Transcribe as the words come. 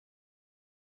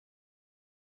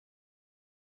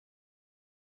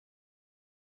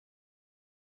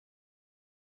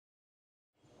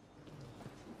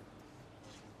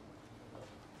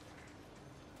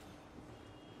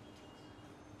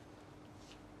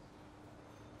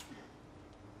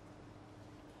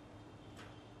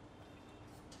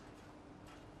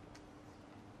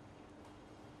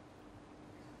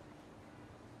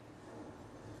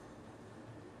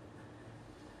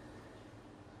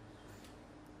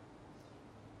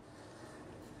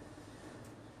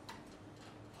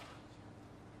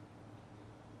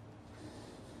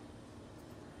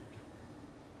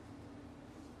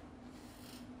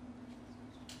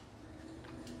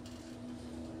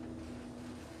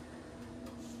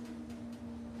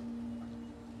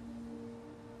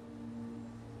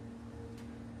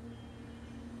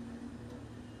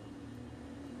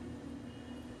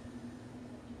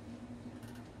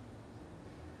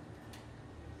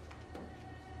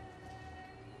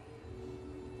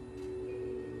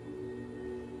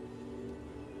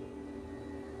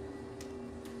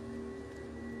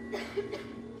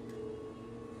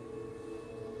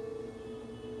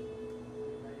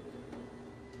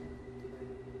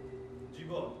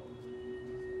জীবন,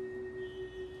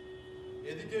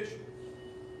 এদিকে এসো।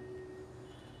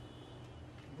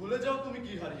 ভুলে যাও তুমি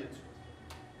কি হারিয়েছ।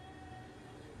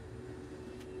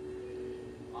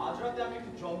 আজ রাতে আমি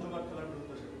একটি জমজমাট খেলার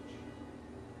প্রত্যাশা করছি।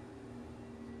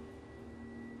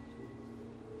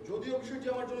 যদিও বিষয়টি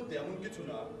আমার জন্য তেমন কিছু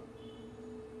না,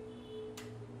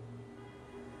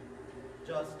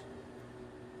 জাস্ট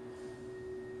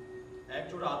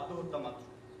একজোড়া আত্মহত্যা মাত্র।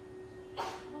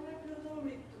 আমার প্রথম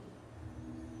মৃত্যু।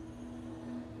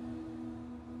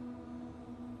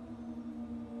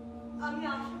 আমি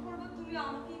আশা করবো তুমি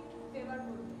আমাকে একটু ফেভার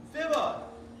করবে। ফেভার?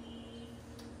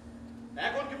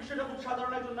 এখন কি বিষয়টা খুব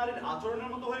সাধারণ একজন নারীর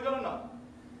আচরণের মতো হয়ে গেল না?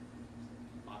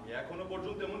 আমি এখনো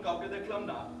পর্যন্ত এমন কাউকে দেখলাম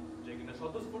না যে কিনা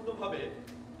স্বতঃস্ফূর্ত ভাবে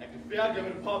একটি ফেয়ার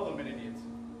গেমের ফলাফল মেনে নিয়েছে।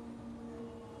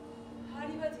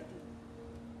 হারিবা জিতি,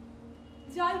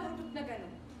 যাই ঘটুক না কেন,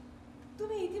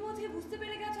 তুমি ইতিমধ্যে বুঝতে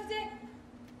পেরে গেছো যে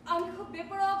আমি খুব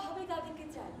বেপরোয়া ভাবে তাদেরকে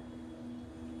চাই।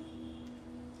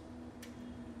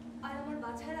 আর আমার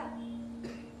বাছারা,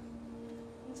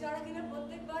 যারা কিনা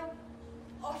প্রত্যেকবার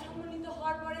অসম্মানিত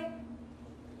হওয়ার পরে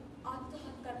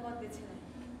আত্মহত্যার পথ বেছে নেয়।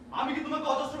 আমি কি তোমাকে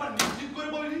অজস্রবার নিশ্চিত করে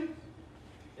বলিনি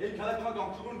এই খেলায় তোমাকে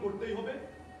অংশগ্রহণ করতেই হবে?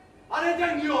 আর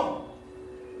এটাই নিয়ম,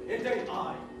 এটাই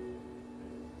আইন।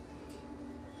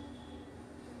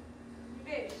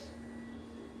 বেশ,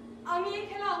 আমি এই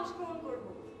খেলা অংশগ্রহণ করব,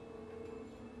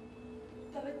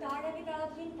 তবে তার আগে তারা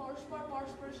দুজন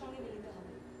পরস্পরের সঙ্গে মিলিত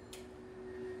হবে।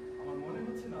 আমার মনে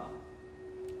হচ্ছে না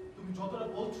তুমি যতটা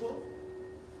বলছো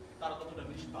তারা ততটা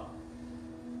নিষ্পাপ।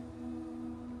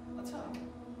 আচ্ছা,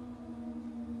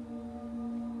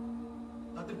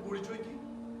 তাদের পরিচয় কি?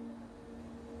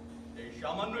 এই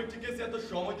সামান্য একটি কেসে এত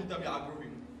সময় দিতে আমি আগ্রহী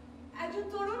নই। একজন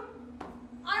তরুণ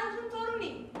আর একজন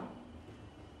তরুণী।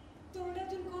 তরুণ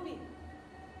একজন কবি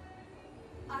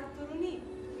আর তরুণী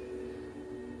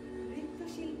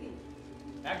নৃত্যশিল্পী।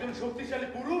 একজন শক্তিশালী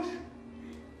পুরুষ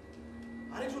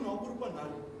আর একজন অপরূপা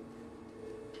নারী।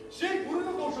 সেই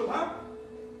পুরনো কৌশল। হ্যাঁ,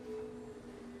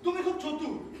 তুমি খুব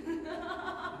চতুর।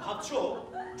 ভাবছো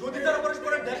যদি তারা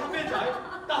পরস্পরের দেখা পেয়ে যায়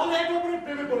তাহলে একে অপরের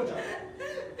প্রেমে পড়ে যায়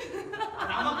আর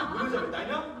আমাকে ভুলে যাবে, তাই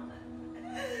না?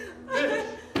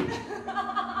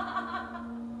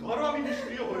 ধরো আমি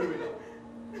নিষ্ক্রিয় হয়ে রইলাম,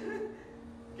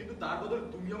 কিন্তু তার বদলে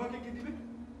তুমি আমাকে কি দিবে?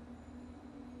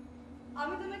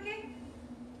 আমি তোমাকে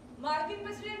মার্কিন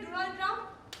প্রেসিডেন্ট ডোনাল্ড ট্রাম্প,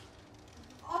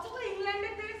 অথবা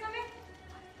ইংল্যান্ডের তেরেসা মে,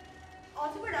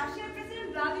 অথবা রাশিয়ার প্রেসিডেন্ট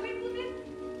ভ্লাদিমির পুতিন,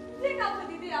 যে কাউকে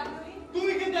দিতে আগ্রহী।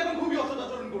 তুমি কিন্তু এখন খুবই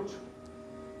অসদাচরণ করছো।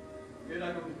 এর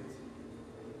আগে দেখেছি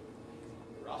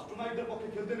রাষ্ট্রনায়কদের পক্ষে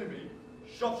খেলতে নেমেই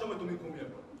সবসময় তুমি ঘুমিয়ে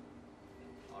পড়ো,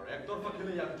 আর একতরফা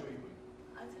খেলেই আমি জয়ী হই।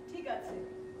 আচ্ছা ঠিক আছে,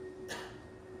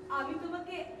 আমি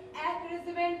তোমাকে এক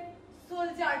রেজিমেন্ট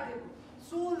সোলজার দেব।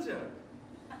 সোলজার?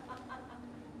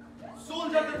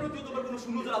 সোলজারদের প্রতি তোমার কোনো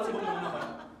সুনজর আছে বলে মনে হয়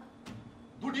না।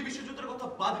 দুটি বিশ্বযুদ্ধের কথা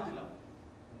বাদই দিলাম,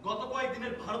 গত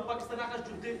কয়েকদিনের ভারত পাকিস্তান আকাশ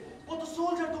যুদ্ধে কত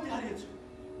সোলজার তুমি হারিয়েছো।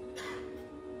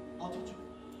 অথচ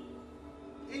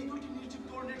এই দুটি নির্জীব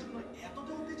তরুণের জন্য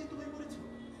এতটা উত্তেজিত হয়ে পড়েছো।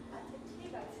 আচ্ছা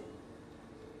ঠিক আছে,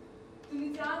 তুমি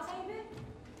যা চাইবে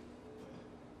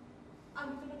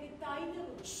আমি তোমাকে তাই দেব।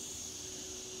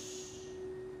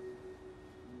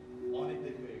 অনেক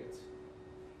দেরি হয়ে গেছে।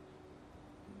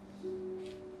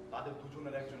 তাদের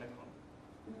দুজনের একজন এখন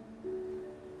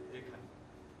এখানে।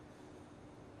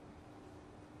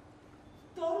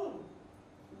 তরুণ,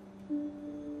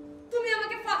 তুমি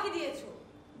আমাকে ফাঁকি দিয়েছো।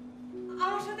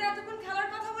 আমার সাথে এতক্ষণ খেলার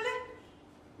কথা বলে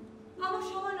আমার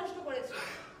সময় নষ্ট করেছো।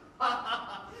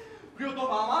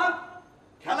 প্রিয়তম আমার,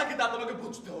 খেলা কি তা তোমাকে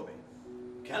বুঝতে হবে।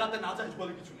 খেলাতে না জায়েজ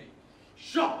বলে কিছু নেই,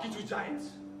 সব কিছু জায়েজ।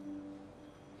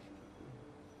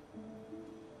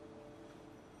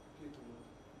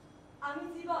 আমি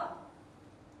জীবন,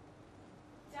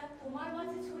 যা তোমার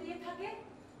মাঝে ছড়িয়ে থাকে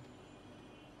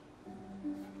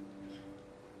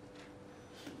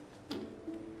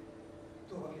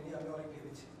তোমাকে নিয়ে আমি অনেক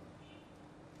ভেবেছি।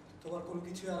 তোমার কোনো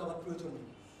কিছুই আর আমার প্রয়োজন নেই।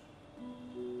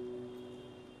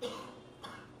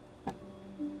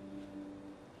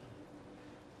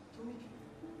 তুমি কি?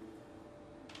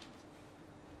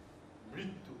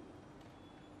 মৃত্যু।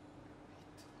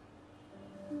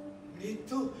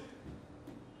 মৃত্যু?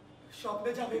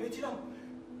 স্বপ্নে যা ভেবেছিলাম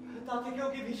তা থেকেও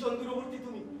কি ভীষণ দূরবর্তী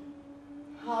তুমি।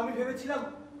 আমি ভেবেছিলাম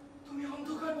তুমি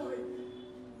অন্ধকারময়,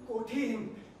 কঠিন,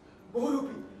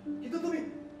 বহুরূপী, কিন্তু তুমি,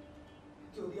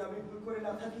 যদি আমি ভুল করে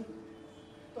না থাকি,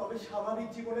 তবে স্বাভাবিক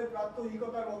জীবনের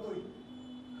প্রাত্যহিকতার মতোই।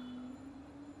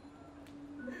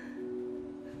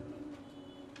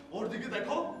 ওর দিকে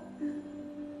দেখো,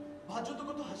 ভাজ্য তো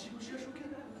কত হাসি খুশি আর সুখে।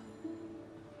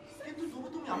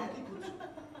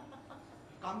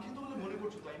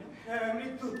 করছো তাই না? হ্যাঁ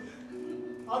মৃত্যু,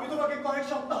 আমি তোমাকে কয়েক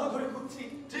সপ্তাহ ধরে খুঁজছি।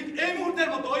 ঠিক এই মুহূর্তের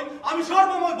মতোই আমি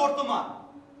সর্বময় বর্তমান।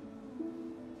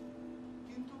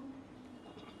 কিন্তু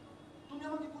তুমি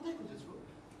আমাকে কোথায় খুঁজেছো?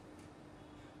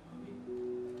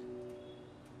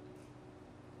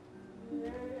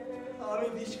 আমি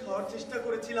বিষ খাওয়ার চেষ্টা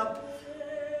করেছিলাম,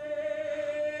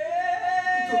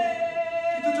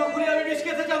 কিন্তু যখনই আমি বিষ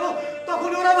খেতে যাবো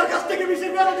তখন ওরা আমার কাছ থেকে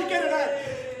বিষের ব্যাপারটি কেড়ে নেয়।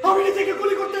 আমি নিজেকে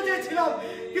গুলি করতে চেয়েছিলাম,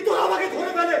 কিন্তু ওরা আমাকে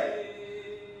ধরে ফেলে।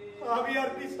 আমি আর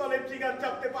পিস্তলের ট্রিগার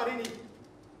চাপতে পারিনি,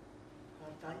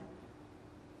 আর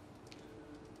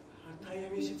তাই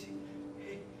আমি এসেছি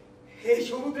এই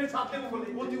সমুদ্রে ঝাঁপ দেবো বলে।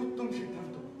 অতি উত্তম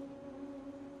সিদ্ধান্ত,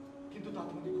 কিন্তু তা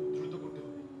তোমাকে খুব দ্রুত করতে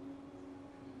হবে,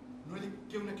 নইলে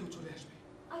কেউ না কেউ চলে আসবে।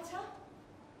 আচ্ছা,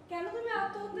 কেন তুমি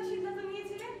আত্মহত্যার সিদ্ধান্ত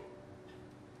নিয়েছিলে?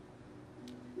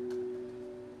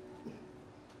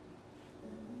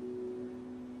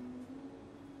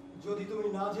 যদি তুমি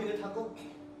না জেনে থাকো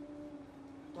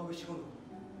তবে শোনো,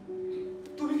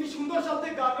 তুমি কি সুন্দর শব্দে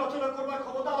গান রচনা করবার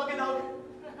ক্ষমতা আমাকে দাও?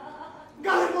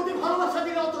 গানের প্রতি ভালোবাসা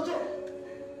দিলে,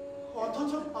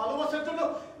 অথচ ভালোবাসার জন্য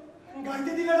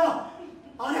গাইতে দিলে না।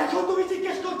 আর এখন তুমি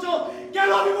জিজ্ঞেস করছো কেন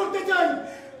আমি মরতে চাই?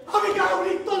 আমি কারো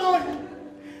মৃত্য নয়,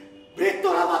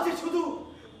 মৃত্যুরা বাঁচে শুধু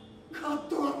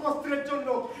খাদ্য আর বস্ত্রের জন্য।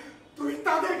 তুমি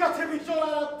তাদের কাছে ভীষণ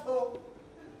আরাধ্য।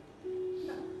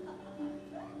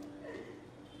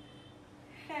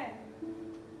 হ্যাঁ,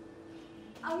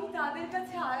 আমি তাদের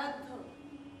কাছে আরাধ্য,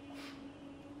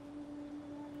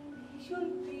 ভীষণ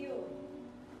প্রিয়।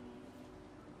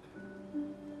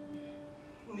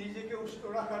 নিজেকে উষ্ণ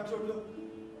রাখার জন্য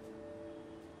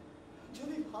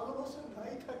যদি ভালোবাসা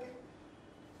নাই থাকে,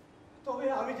 তবে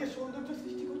আমি যে সৌন্দর্য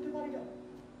সৃষ্টি করতে পারি না,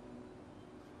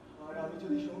 আর আমি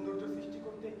যদি সৌন্দর্য সৃষ্টি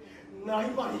করতে নাই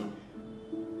পারি,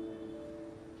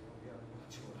 তবে আমি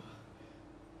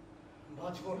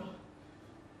বাঁচবো না।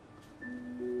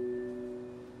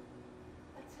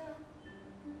 আচ্ছা,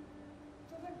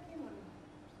 তোমার কি মনে হয়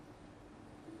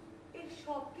এর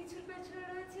সবকিছুর পেছনে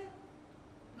রয়েছে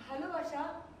ভালোবাসা?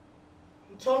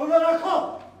 চলনা রাখো,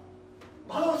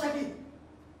 ভালোবাসা কি?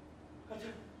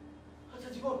 আচ্ছা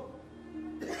জীবন,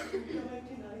 আমার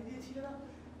একটি নারী দিয়েছিলে না?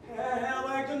 হ্যাঁ,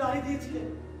 আমার একজন নারী দিয়েছিলেন,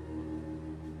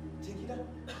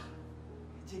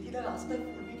 যে কিনা রাস্তায়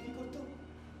ফুল বিক্রি করতো।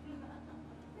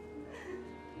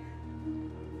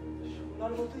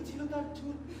 সোনার মতোই ছিল তার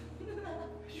চুল,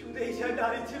 শুধু এই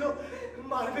নারী ছিল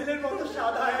মার্বেলের মতো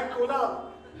সাদা এক গোলাপ।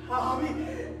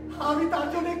 আমি তার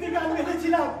জন্য একটি গান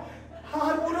গেয়েছিলাম,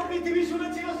 আর পুরো পৃথিবী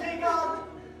শুনেছিল সেই গান।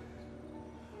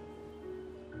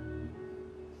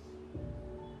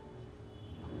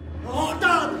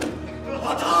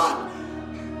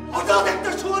 হঠাৎ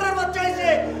একটা শুয়োরের বাচ্চা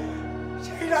এসে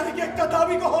সেই নারীকে একটা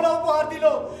দামি গহনা উপহার দিল,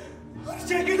 আর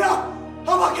সে কিনা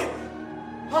আমাকে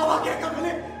একা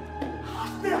ফেলে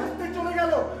হাসতে হাসতে চলে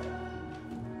গেল।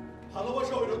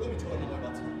 ভালোবাসা ওই রকমই ছিল আমার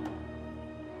বাচ্চা,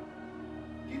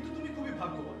 কিন্তু তুমি খুবই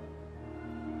ভাগ্যবান,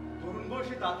 তরুণ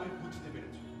বয়সে তা তুমি বুঝতে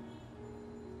পেরেছো।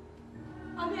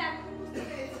 আমি এখন বুঝতে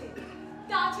পেরেছি,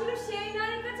 তা ছিল সেই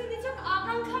নারীর কাছে নিছক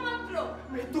আকাঙ্ক্ষা মাত্র।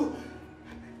 মৃত্যু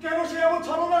কেন সে এমন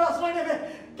ছলনার আশ্রয় নেবে?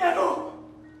 কেন?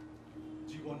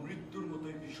 জীবন মৃত্যুর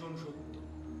মতোই ভীষণ সত্য।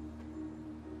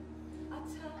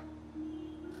 আচ্ছা,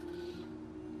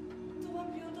 তোমার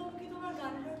প্রিয়তম কি তোমার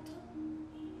গানের অর্থ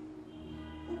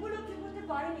উপলব্ধি করতে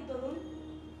পারেনি তরুণ?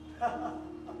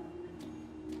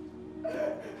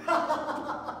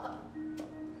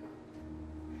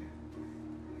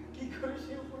 কি করে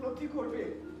সে উপলব্ধি করবে?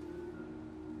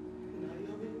 নারী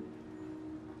হবে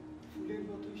ফুলের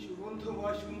মতোই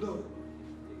সুগন্ধময় সুন্দর,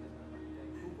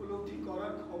 উপলব্ধি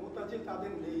করার ক্ষমতা যে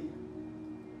তাদের নেই।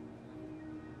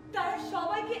 তারা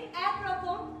সবাইকে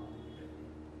একরকম।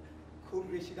 খুব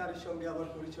বেশি নারীর সঙ্গে আমার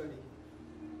পরিচয় নেই।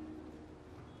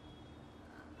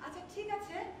 আচ্ছা ঠিক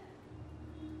আছে,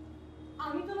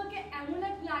 আমি তোমাকে এমন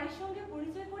এক নারীর সঙ্গে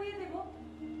পরিচয় করিয়ে দেব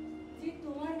যে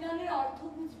তোমার গানের অর্থ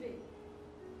বুঝবে।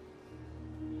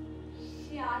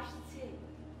 সে আসছে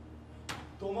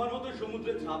তোমার মতো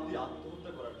সমুদ্রে ঝাঁপ দিয়ে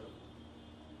আত্মহত্যা করার জন্য।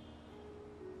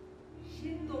 সে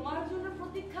তোমার জন্য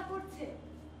প্রতীক্ষা করছে।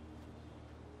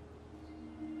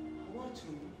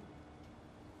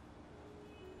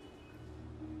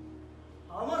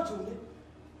 আমার জন্য?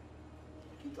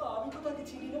 কিন্তু আমি তো তাকে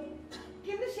চিনি না।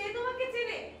 কিন্তু সে তোমাকে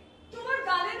চেনে, তোমার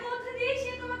গানের মধ্যে দিয়ে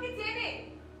সে তোমাকে চেনে।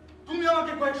 তুমি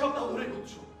আমাকে কয়েক সপ্তাহ ধরে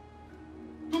খুঁজছো,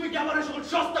 তুমি কি আমার সকল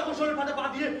সস্তা কৌশলের ফাঁদে পা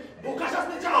দিয়ে বোকা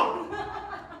সাজতে চাও?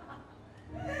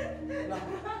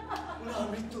 না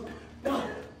মৃত্যু, না,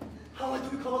 আমায়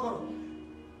তুমি ক্ষমা করো,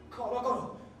 ক্ষমা করো।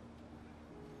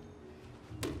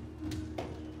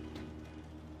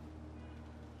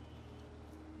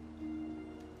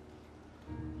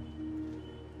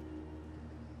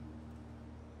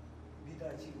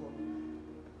 বিদায় জীবন,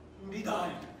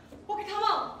 বিদায়। ওকে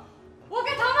থামাও,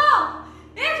 ওকে থামাও,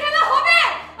 এই খেলা হবে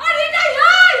আর এটাই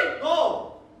নাই। তো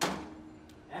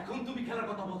এখন তুমি খেলার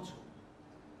কথা বলছো?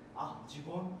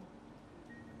 জীবন,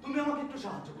 তুমি আমাকে একটু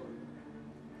সাহায্য করো,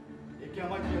 একে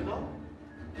আমার দিয়ে দাও,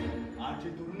 আর যে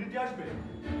তরুণীটি আসবে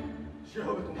সে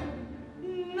হবে তোমার।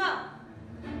 না,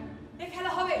 এই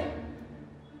খেলা হবে।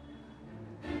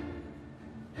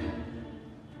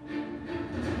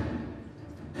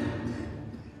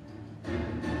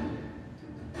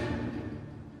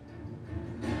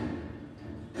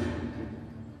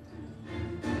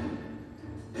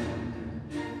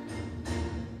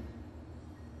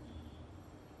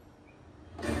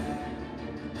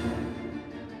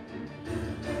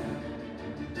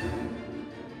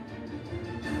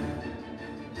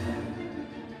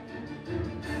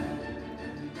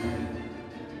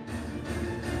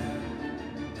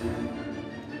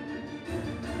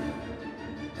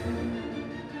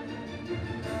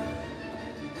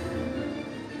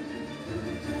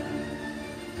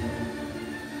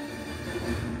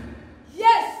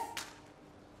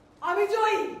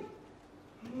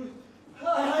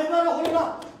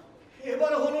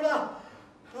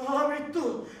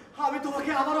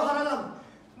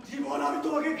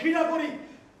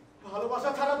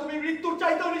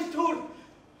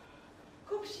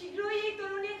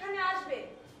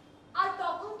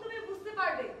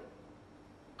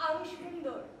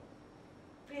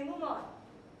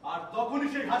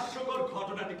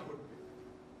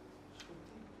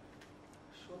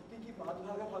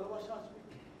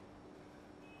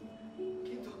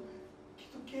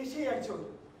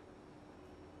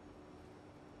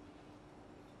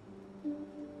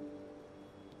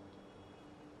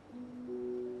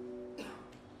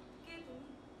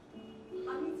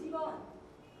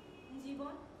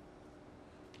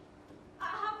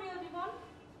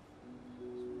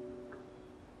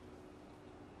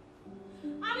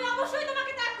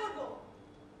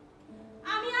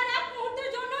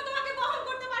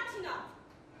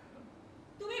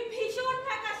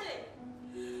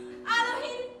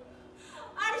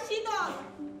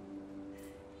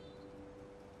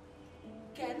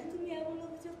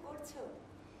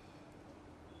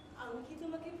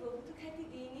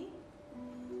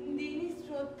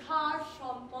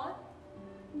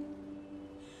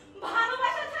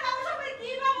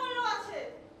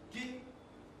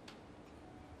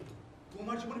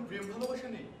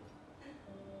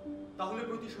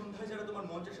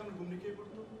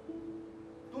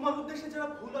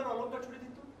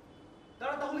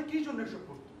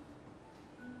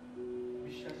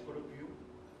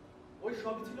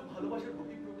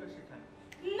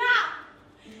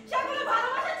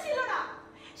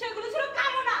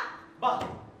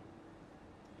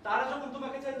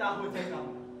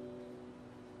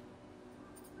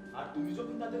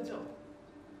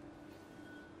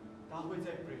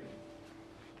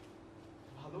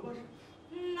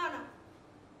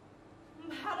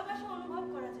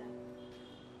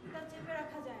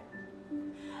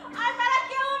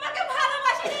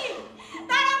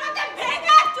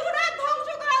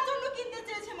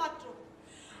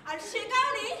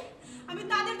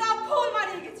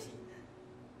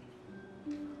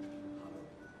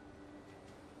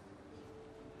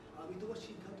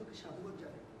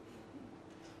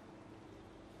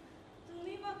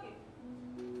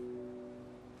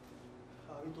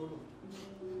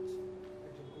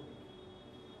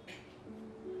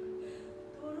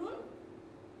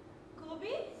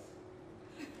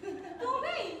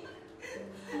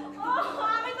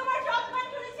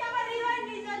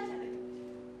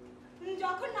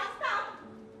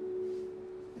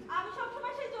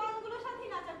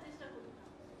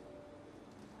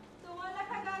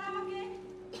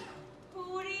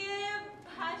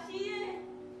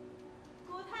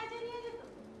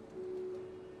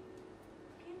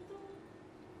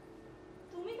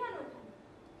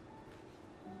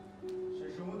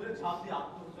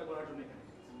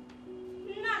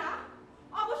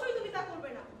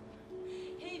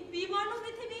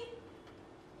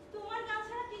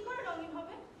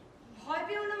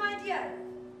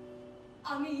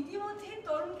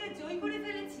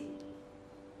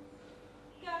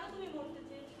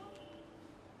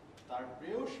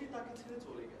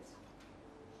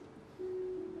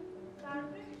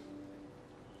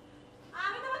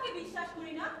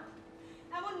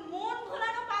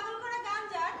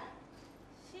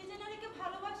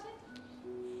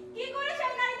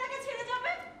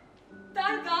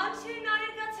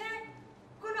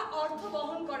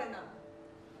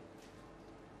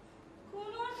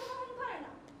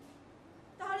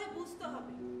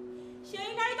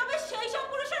 সেই নারী তবে সেই সব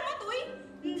পুরুষের মতোই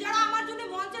যারা আমার জন্য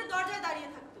মঞ্চের দরজায় দাঁড়িয়ে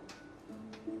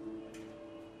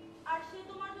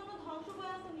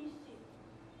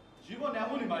জীবন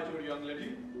এমনই, my dear young lady.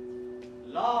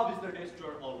 Love is the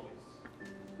destroyer always.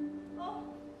 ওহ,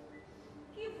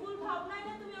 কি ভুল ভাবনাই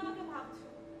না তুমি আমাকে ভাবছো।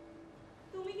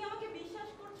 তুমি কি আমাকে বিশ্বাস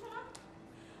করছো না?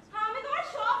 হ্যাঁ, আমি তোমার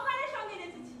সব গানের সঙ্গে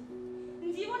নেচেছি।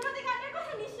 জীবন নদী গানের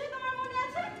কথা নিশ্চয়ই তোমার মনে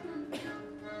আছে।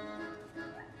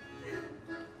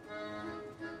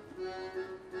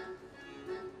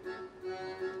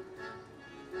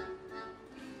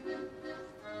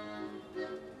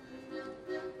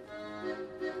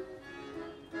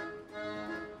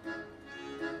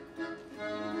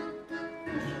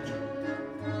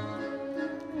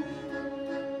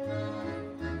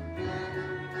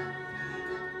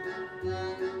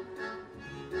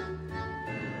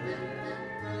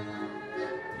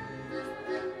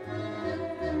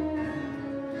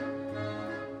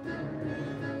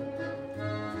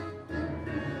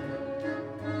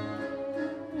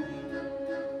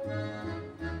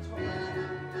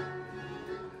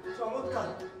 চমৎকার,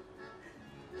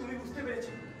 তুমি বুঝতে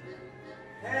পেরেছো।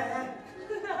 হ্যাঁ হ্যাঁ,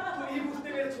 তুমি বুঝতে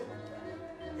পেরেছো।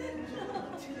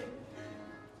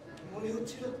 মনে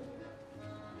হচ্ছিল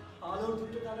আলোর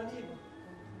দুটো তারা নিয়ে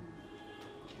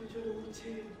দুজন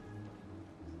উঠছে।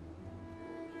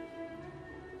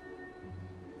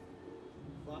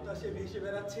 বাতাসে ভেসে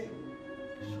বেড়াচ্ছে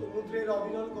সমুদ্রের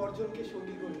অবিরল গর্জনকে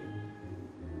সঙ্গী করে।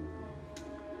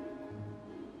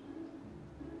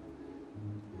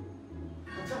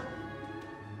 আচ্ছা,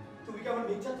 তুমি কি আমার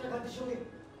মেঘযাত্রা গানটির সঙ্গে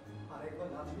আর একবার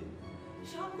নাচবে?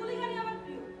 সবগুলি গানই আমার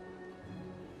প্রিয়,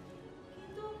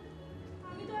 কিন্তু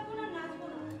আমি তো এখন আর নাচবো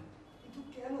না। কিন্তু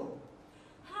কেন?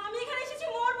 আমি এখানে এসেছি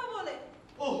মরবো বলে।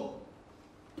 ও,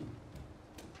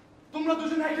 তোমরা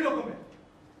দুজন একই রকমের।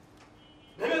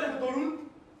 ভেবে দেখো তরুণ,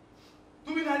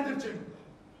 তুমি নারীদের চেনো,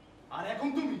 আর এখন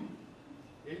তুমি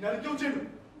এই নারীকেও চেনো।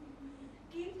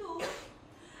 কিন্তু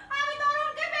আমি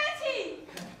তরুণকে পেয়েছি।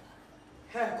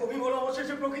 হ্যাঁ, কবি বলে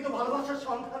অবশেষে প্রকৃত ভালোবাসার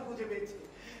সন্ধান খুঁজে পেয়েছে।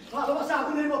 ভালোবাসা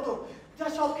আগুনের মতো, যা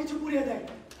সবকিছু পুড়িয়ে দেয়,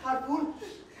 আর ফুল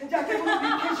যাকে কোনো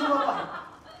বৃক্ষের শোভা পায়।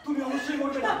 তুমি অবশ্যই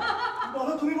মরবে না।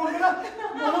 বলো, তুমি মরবে না?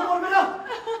 বলো মরবে না?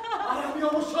 আর আমি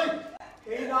অবশ্যই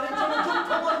এই নারীর জন্য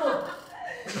যুদ্ধ করবো।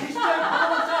 নিশ্চয়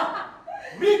ভালোবাসা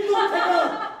মৃত্যুর থেকেও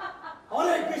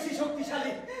অনেক বেশি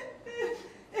শক্তিশালী।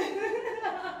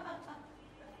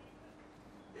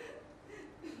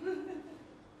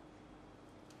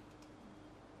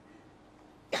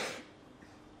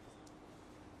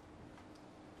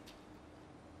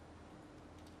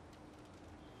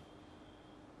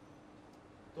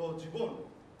 তো জীবন,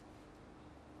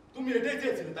 তুমি এটাই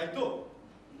চেয়েছিলে, তাই তো?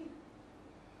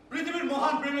 পৃথিবীর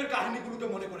মহান প্রেমের কাহিনীগুলোকে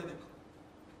মনে করে দেখো।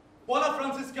 পলা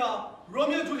Francisca,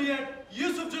 Romeo Juliet,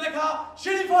 Yusuf Zulekha,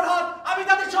 Sherry Farhad, আমি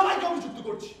তাদের সবাইকে অভিযুক্ত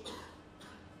করছি।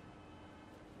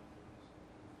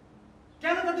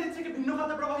 কেন তাদের ইচ্ছেকে ভিন্ন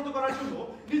খাতে প্রবাহিত করার জন্য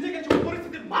নিজেকে চোখ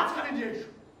পরিস্থিতির মাঝখানে নিয়ে এসো?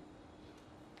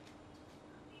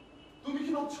 তুমি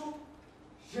কি ভাবছো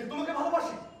সে তোমাকে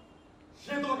ভালোবাসে?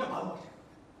 সে তোমাকে ভালোবাসে।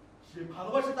 সে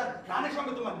ভালোবাসে তার গানের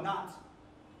সঙ্গে তোমার নাচ।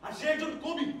 আর সে একজন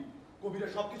কবি। কবিরা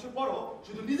সবকিছুর পরও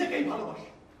শুধু নিজেকেই ভালোবাসে।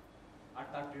 আর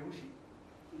তার প্রেয়সী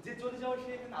যে চলে যাওয়া, সে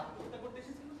এখানে আত্মহত্যা করতে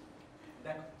এসেছিল।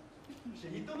 দেখো, সে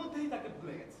ইতোমধ্যেই তাকে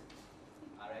ভুলে গেছে,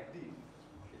 আর একদিন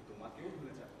সে তোমাকেও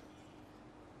ভুলে যাবে।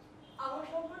 আমার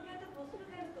সম্পর্কে এত প্রশ্ন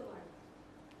কেন তোমার?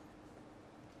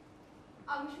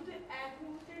 আমি শুধু এক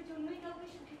মুহূর্তের জন্যই কাউকে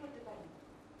সুখী করতে পারি,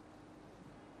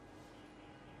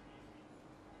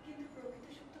 কিন্তু প্রকৃত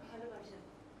সুখ তো ভালোবাসা,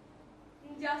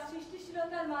 যা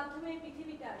সৃষ্টিশীলতার মাধ্যমে এই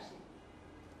পৃথিবীতে আসে।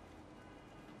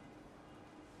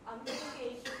 আমি তোমাকে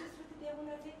এই প্রতিশ্রুতি দেব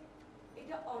না যে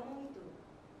এটা অনন্ত,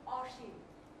 অসীম।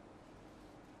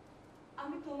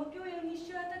 আমি তোমাকেও এই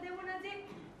নিশ্চয়তা দেব না যে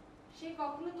সে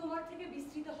কখনো তোমার থেকে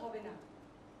বিস্তৃত হবে না।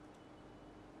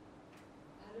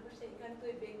 ভালোবাসা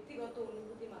একান্তই ব্যক্তিগত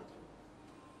অনুভূতি মাত্র,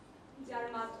 যার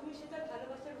মাধ্যমে সে তার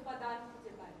ভালোবাসার উপাদান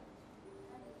খুঁজে পায়।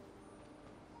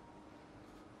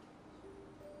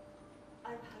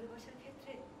 আর ভালোবাসার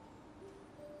ক্ষেত্রে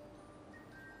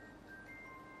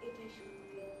এটাই সত্য।